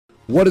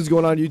What is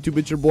going on, YouTube?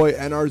 It's your boy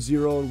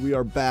NR0, and we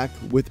are back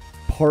with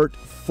part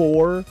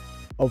 4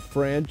 of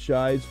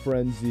Franchise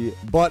Frenzy.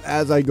 But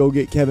as I go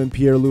get Kevin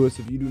Pierre-Louis,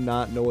 if you do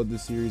not know what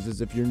this series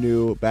is, if you're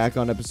new, back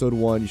on episode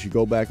 1, you should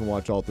go back and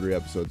watch all 3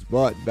 episodes.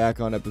 But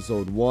back on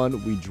episode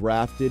 1, we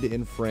drafted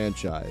in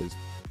Franchise.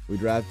 We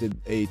drafted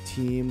a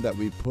team that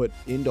we put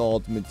into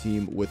Ultimate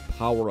Team with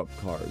power-up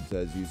cards,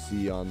 as you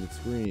see on the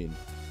screen.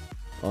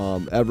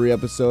 Every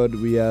episode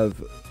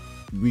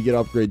we get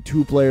upgrade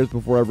 2 players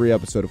before every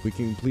episode. If we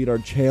can complete our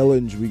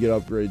challenge, we get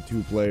upgrade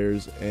 2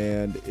 players.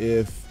 And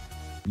if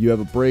you have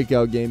a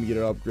breakout game, you get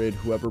an upgrade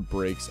whoever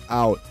breaks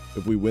out.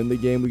 If we win the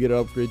game, we get to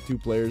upgrade 2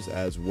 players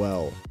as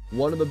well.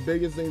 One of the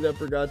biggest things I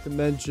forgot to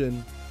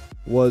mention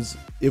was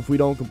if we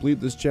don't complete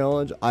this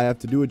challenge, I have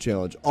to do a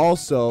challenge.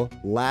 Also,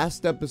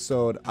 last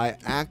episode, I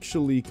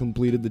actually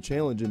completed the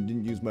challenge and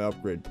didn't use my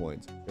upgrade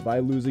points. If I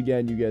lose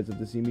again, you guys have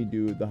to see me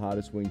do the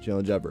hottest wing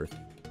challenge ever.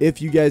 If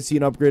you guys see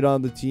an upgrade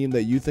on the team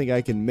that you think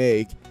I can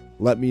make,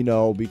 let me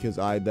know, because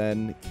I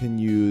then can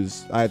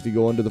I have to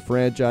go into the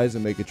franchise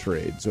and make a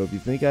trade. So if you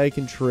think I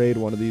can trade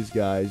one of these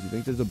guys, you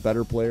think there's a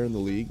better player in the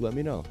league, let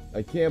me know.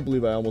 I can't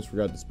believe I almost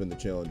forgot to spin the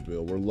challenge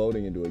wheel. We're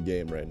loading into a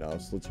game right now,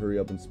 so let's hurry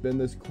up and spin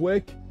this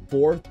quick.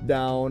 4th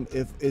down.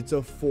 If it's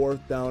a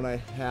 4th down, I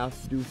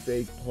have to do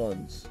fake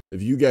punts.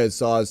 If you guys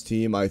saw his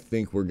team, I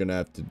think we're going to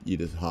have to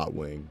eat a hot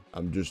wing.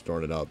 I'm just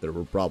throwing it out there.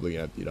 We're probably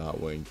going to have to eat a hot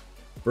wing.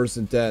 1st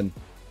and 10.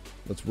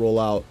 Let's roll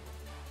out.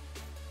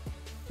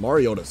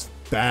 Mariota's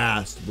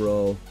fast,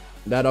 bro.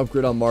 That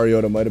upgrade on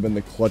Mariota might have been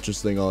the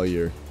clutchest thing all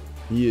year.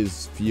 He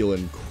is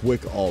feeling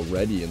quick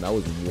already, and that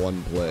was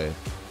one play.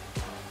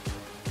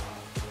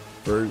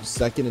 For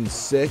 2nd and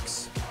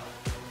 6.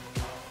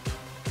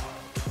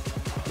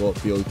 Go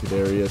upfield,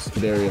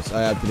 Kadarius.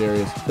 I have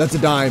Kadarius. That's a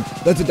dime.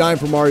 That's a dime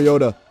for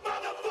Mariota.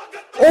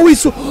 Oh,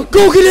 he's so...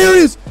 Go,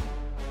 Kadarius!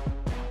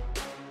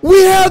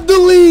 We have the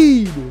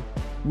lead!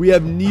 We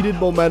have needed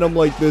momentum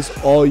like this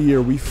all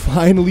year. We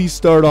finally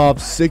start off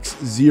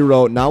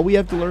 6-0. Now we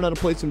have to learn how to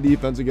play some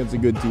defense against a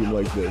good team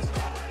like this.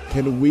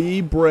 Can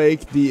we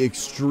break the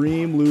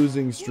extreme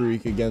losing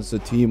streak against a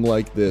team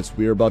like this?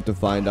 We are about to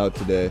find out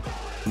today.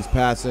 He's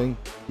passing.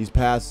 He's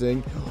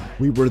passing.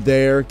 We were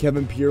there.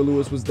 Kevin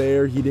Pierre-Louis was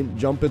there. He didn't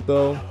jump it,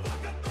 though.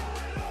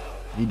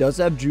 He does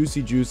have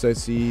Juicy Juice, I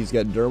see. He's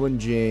got Derwin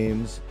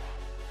James.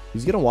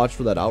 He's going to watch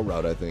for that out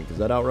route, I think, because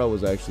that out route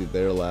was actually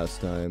there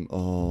last time.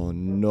 Oh,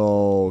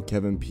 no.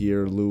 Kevin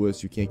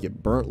Pierre-Louis, you can't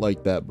get burnt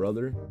like that,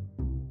 brother.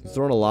 He's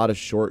throwing a lot of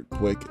short,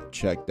 quick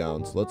check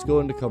downs. Let's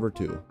go into cover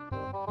 2.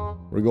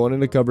 We're going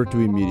into cover 2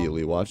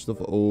 immediately. Watch the...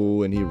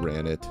 Oh, and he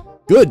ran it.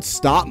 Good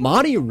stop.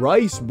 Monty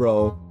Rice,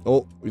 bro.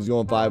 Oh, he's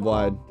going 5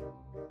 wide.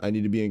 I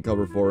need to be in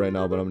cover 4 right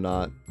now, but I'm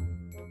not.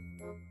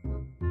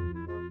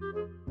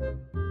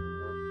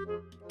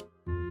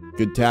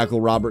 Good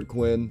tackle, Robert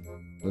Quinn.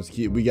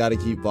 We got to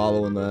keep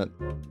following that.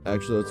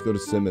 Actually, let's go to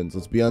Simmons.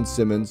 Let's be on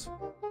Simmons.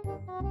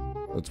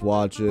 Let's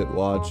watch it.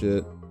 Watch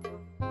it.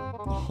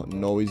 Oh,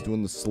 no, he's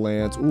doing the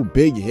slants. Ooh,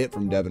 big hit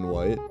from Devin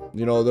White.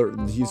 You know,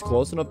 he's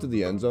close enough to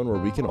the end zone where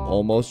we can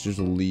almost just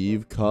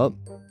leave Cup.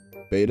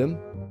 Bait him.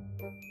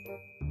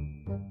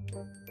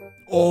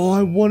 Oh,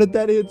 I wanted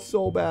that hit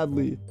so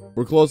badly.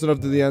 We're close enough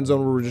to the end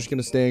zone where we're just going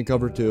to stay in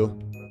cover 2.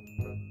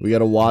 We got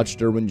to watch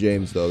Derwin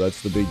James, though.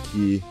 That's the big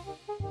key.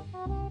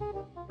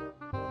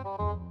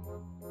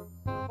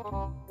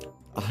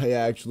 I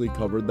actually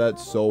covered that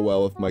so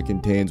well. If my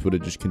contains would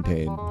have just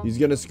contained. He's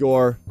going to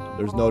score.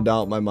 There's no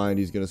doubt in my mind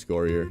he's going to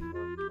score here.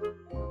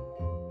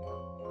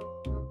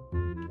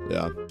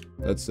 Yeah,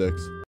 that's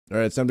 6. All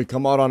right, it's time to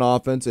come out on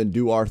offense and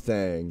do our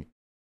thing.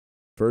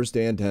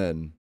 1st and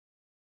 10.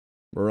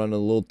 We're running a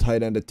little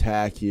tight end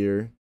attack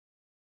here.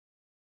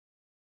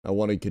 I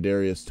wanted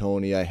Kadarius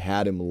Toney. I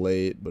had him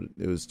late, but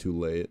it was too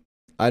late.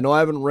 I know I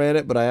haven't ran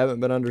it, but I haven't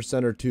been under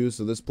center too,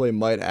 so this play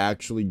might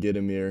actually get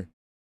him here.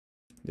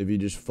 If he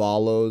just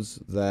follows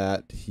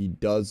that, he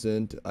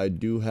doesn't. I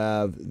do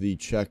have the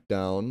check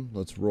down.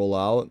 Let's roll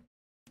out.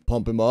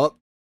 Pump him up.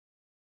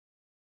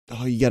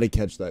 Oh, you got to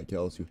catch that,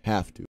 Kels. You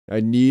have to. I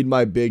need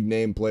my big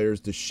name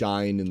players to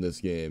shine in this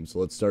game, so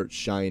let's start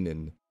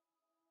shining.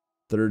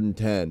 3rd and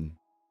 10.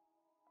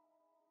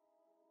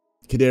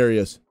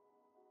 Kadarius.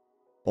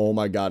 Oh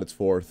my God, it's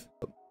 4th.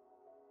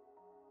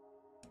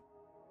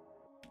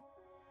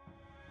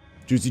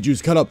 Juicy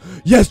Juice, cut up.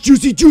 Yes,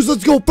 Juicy Juice,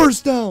 let's go.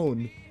 1st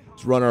down.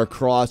 Let's run our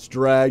cross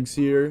drags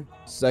here.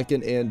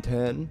 2nd and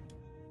 10.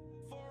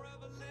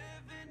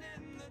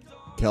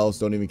 Kels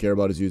don't even care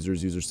about his user.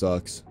 His user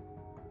sucks.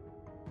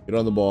 Get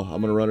on the ball.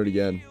 I'm going to run it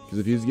again.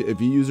 Because if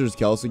he uses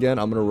Kels again,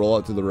 I'm going to roll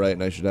out to the right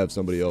and I should have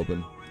somebody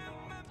open.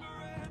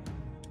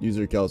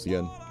 User Kels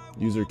again.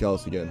 User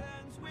Kels again.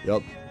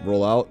 Yep.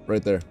 Roll out.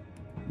 Right there.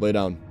 Lay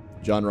down.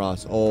 John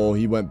Ross. Oh,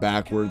 he went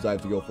backwards. I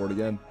have to go for it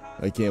again.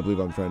 I can't believe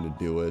I'm trying to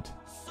do it.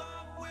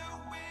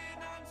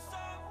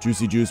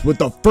 Juicy Juice with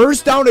the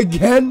 1st down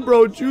again,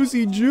 bro.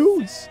 Juicy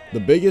Juice. The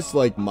biggest,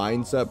 like,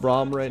 mindset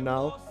problem right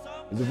now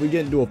is if we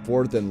get into a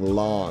 4th and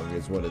long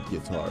is when it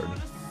gets hard.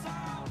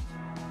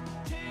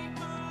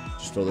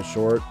 Just throw the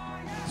short.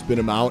 Spin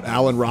him out.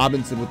 Allen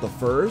Robinson with the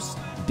 1st.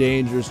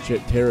 dangerous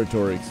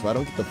territory. So if I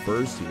don't get the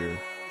first here,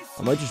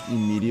 I might just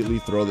immediately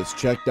throw this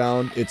check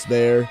down. It's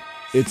there.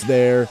 It's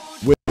there.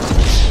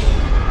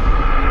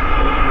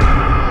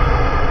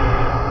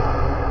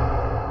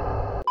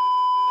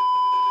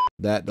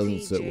 That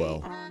doesn't sit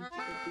well.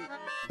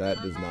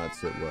 That does not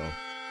sit well.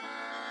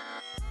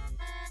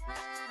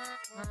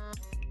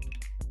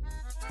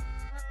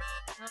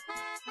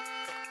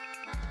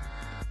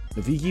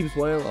 If he keeps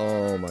playing,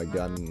 oh my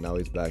god, now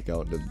he's back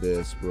out into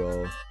this,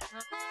 bro.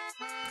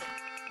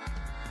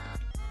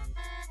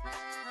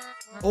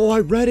 Oh, I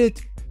read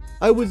it.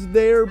 I was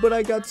there, but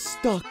I got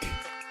stuck.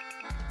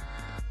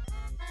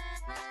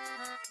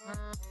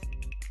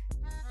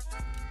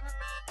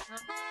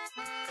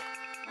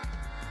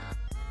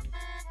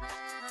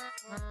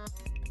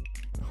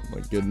 Oh my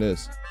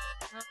goodness.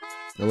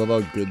 I love how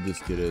good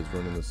this kid is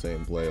running the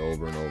same play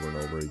over and over and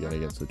over again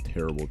against a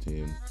terrible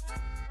team.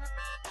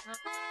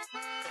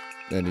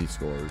 And he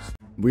scores.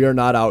 We are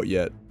not out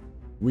yet.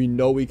 We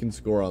know we can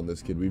score on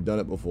this kid. We've done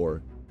it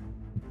before.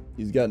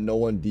 He's got no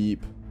one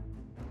deep.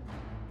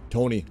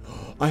 Tony.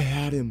 I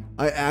had him.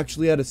 I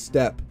actually had a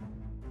step.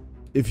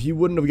 If he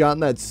wouldn't have gotten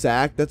that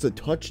sack, that's a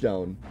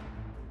touchdown.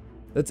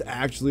 That's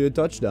actually a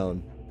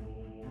touchdown.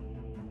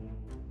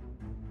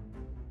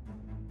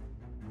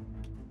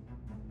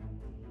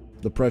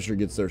 The pressure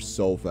gets there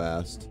so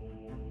fast.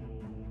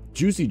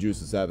 Juicy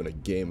Juice is having a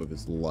game of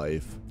his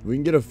life. If we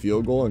can get a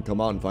field goal and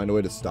come out and find a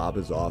way to stop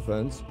his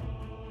offense,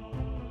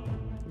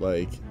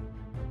 like,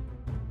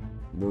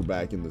 we're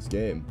back in this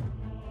game.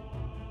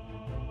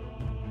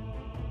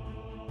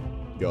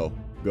 Go.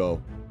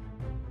 Go.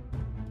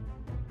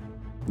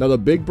 Now, the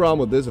big problem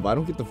with this, if I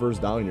don't get the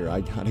first down here,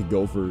 I gotta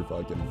go for a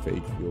fucking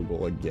fake field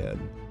goal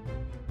again.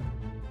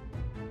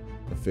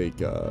 A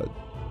fake,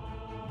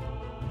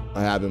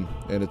 I have him,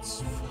 and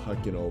it's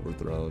fucking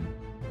overthrown.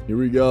 Here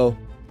we go.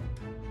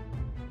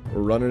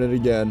 We're running it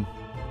again.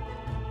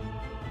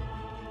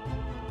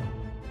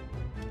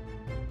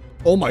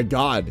 Oh my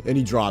god, and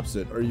he drops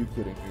it. Are you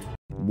kidding me?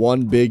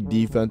 One big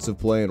defensive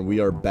play, and we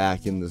are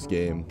back in this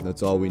game.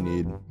 That's all we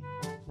need.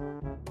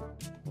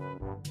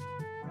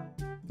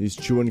 He's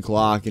chewing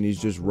clock, and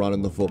he's just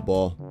running the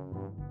football.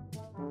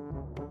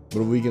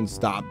 But if we can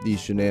stop these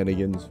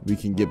shenanigans, we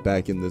can get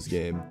back in this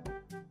game.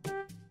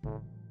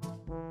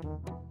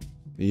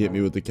 He hit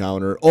me with the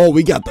counter. Oh,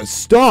 we got the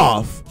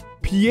stuff!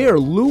 Pierre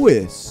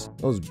Lewis.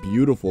 That was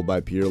beautiful by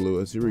Pierre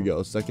Lewis. Here we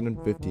go. 2nd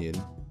and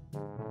 15.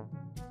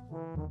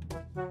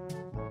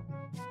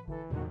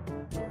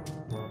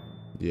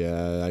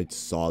 Yeah, I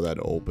saw that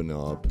open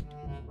up.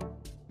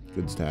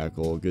 Good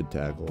tackle. Good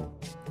tackle.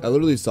 I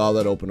literally saw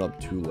that open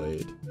up too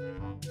late.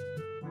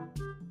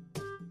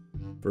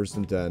 1st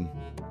and 10.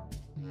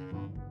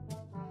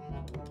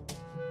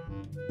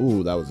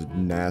 Ooh, that was a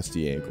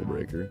nasty ankle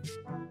breaker.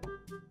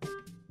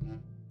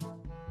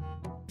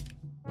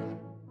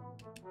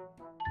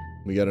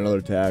 We got another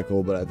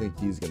tackle, but I think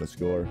he's going to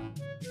score.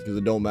 Because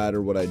it don't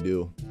matter what I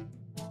do.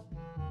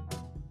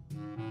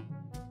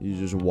 He's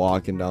just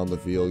walking down the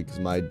field because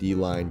my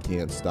D-line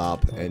can't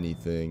stop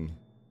anything.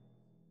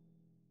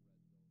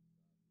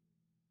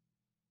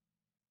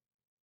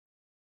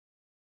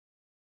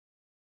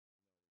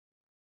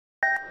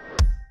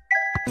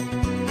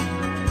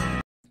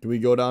 Can we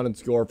go down and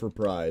score for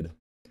pride?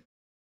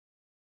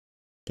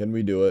 Can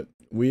we do it?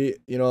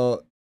 You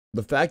know,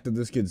 the fact that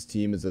this kid's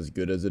team is as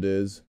good as it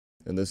is,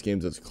 and this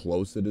game's as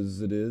close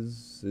as it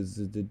is.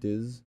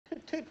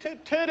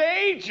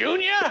 Today,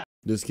 Junior?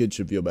 This kid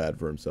should feel bad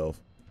for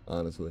himself,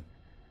 honestly.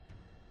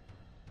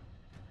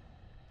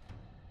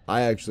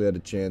 I actually had a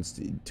chance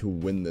to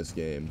win this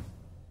game.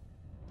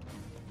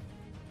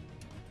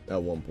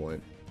 At one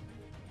point.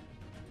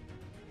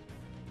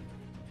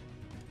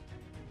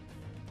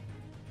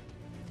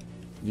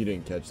 You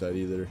didn't catch that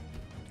either.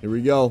 Here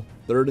we go.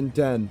 3rd and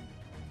 10.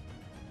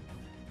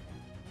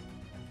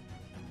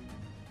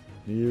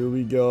 Here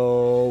we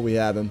go. We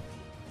have him.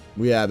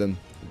 We have him.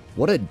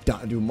 What a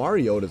dude.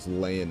 Mariota's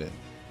laying it.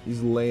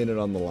 He's laying it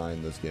on the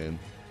line this game.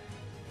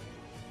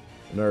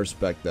 And I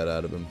respect that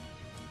out of him.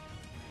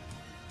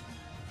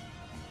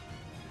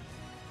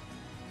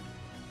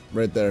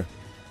 Right there.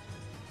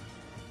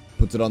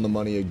 Puts it on the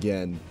money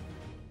again.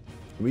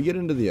 Can we get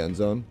into the end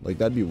zone? Like,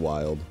 that'd be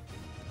wild.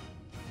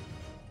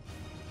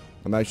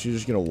 I'm actually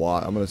just going to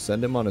watch. I'm going to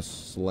send him on a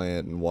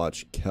slant and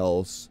watch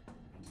Kels.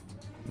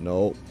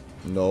 Nope.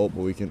 Nope,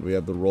 but we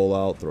have the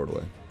rollout. Throw it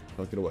away.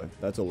 Tuck it away.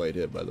 That's a late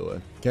hit, by the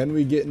way. Can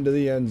we get into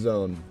the end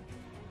zone?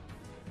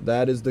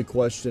 That is the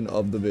question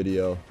of the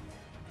video.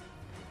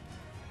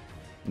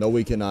 No,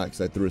 we cannot,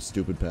 because I threw a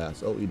stupid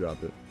pass. Oh, he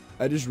dropped it.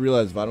 I just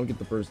realized if I don't get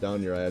the first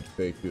down here, I have to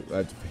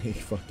fake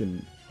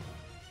fucking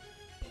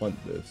punt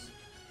this.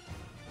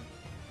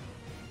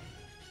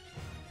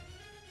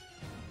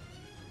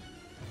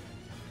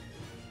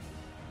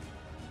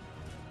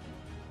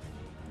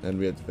 And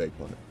we have to fake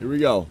punt it. Here we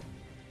go.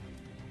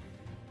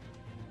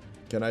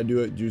 Can I do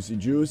it, Juicy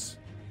Juice?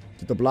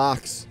 Get the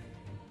blocks.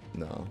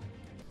 No.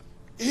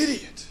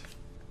 Idiot.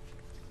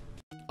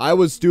 I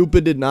was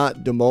stupid, did not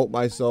demote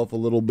myself a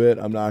little bit.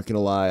 I'm not going to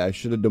lie. I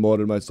should have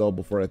demoted myself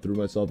before I threw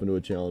myself into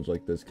a challenge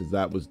like this because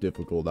that was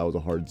difficult. That was a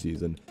hard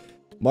season.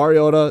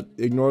 Mariota,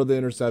 ignore the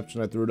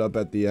interception. I threw it up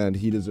at the end.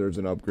 He deserves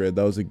an upgrade.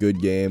 That was a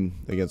good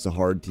game against a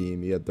hard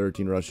team. He had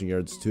 13 rushing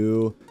yards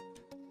too.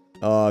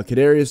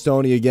 Kadarius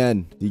Toney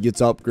again. He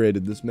gets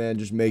upgraded. This man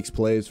just makes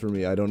plays for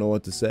me. I don't know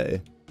what to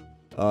say.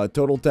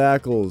 Total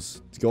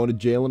tackles. It's going to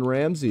Jalen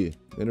Ramsey.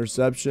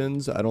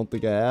 Interceptions. I don't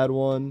think I had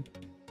one.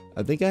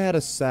 I think I had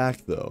a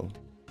sack though.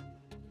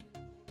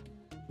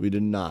 We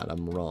did not.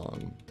 I'm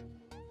wrong.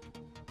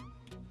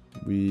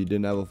 We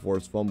didn't have a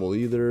forced fumble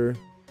either.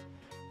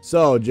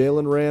 So,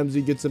 Jalen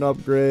Ramsey gets an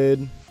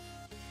upgrade.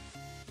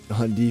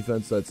 On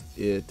defense, that's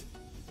it.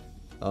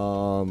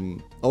 Oh,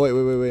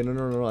 wait.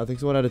 No. I think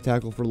someone had a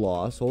tackle for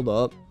loss. Hold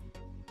up.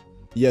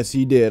 Yes,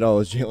 he did. Oh,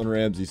 it's Jalen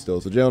Ramsey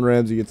still. So, Jalen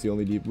Ramsey gets the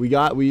only deep. We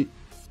get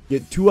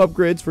 2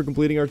 upgrades for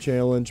completing our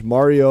challenge.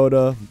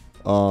 Mariota,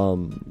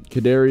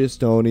 Kadarius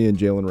Toney, and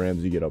Jalen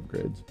Ramsey get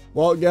upgrades.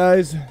 Well,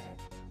 guys,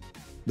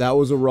 that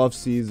was a rough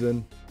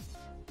season.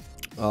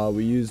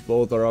 We used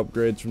both our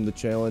upgrades from the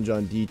challenge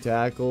on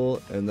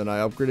D-tackle, and then I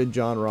upgraded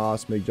John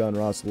Ross, make John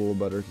Ross a little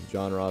better because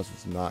John Ross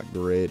was not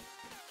great.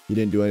 He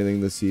didn't do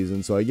anything this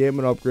season, so I gave him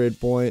an upgrade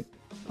point.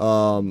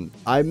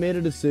 I made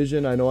a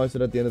decision. I know I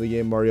said at the end of the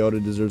game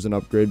Mariota deserves an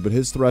upgrade, but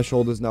his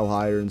threshold is now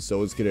higher, and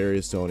so is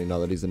Kadarius Toney. Now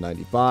that he's a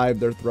 95,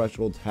 their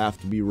thresholds have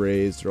to be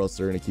raised, or else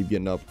they're going to keep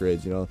getting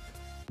upgrades, you know.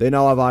 They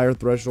now have higher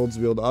thresholds to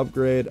be able to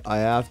upgrade. I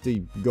have to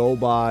go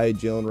buy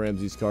Jalen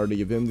Ramsey's card to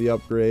give him the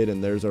upgrade,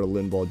 and there's our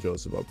Linval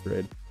Joseph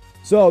upgrade.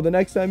 So, the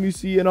next time you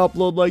see an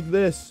upload like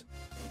this,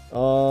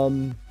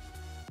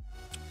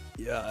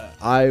 yeah,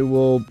 I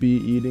will be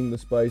eating the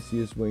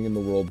spiciest wing in the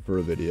world for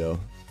a video.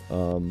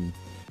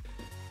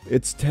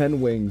 It's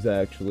 10 wings,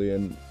 actually,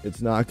 and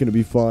it's not going to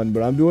be fun,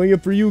 but I'm doing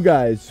it for you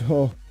guys.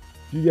 So,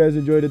 if you guys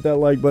enjoyed it, that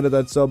like button,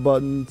 that sub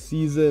button.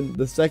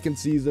 The second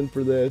season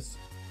for this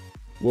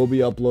will be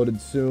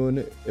uploaded soon.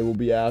 It will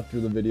be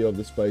after the video of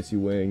the spicy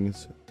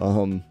wings.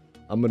 I'm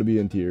going to be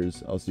in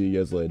tears. I'll see you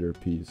guys later.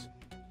 Peace.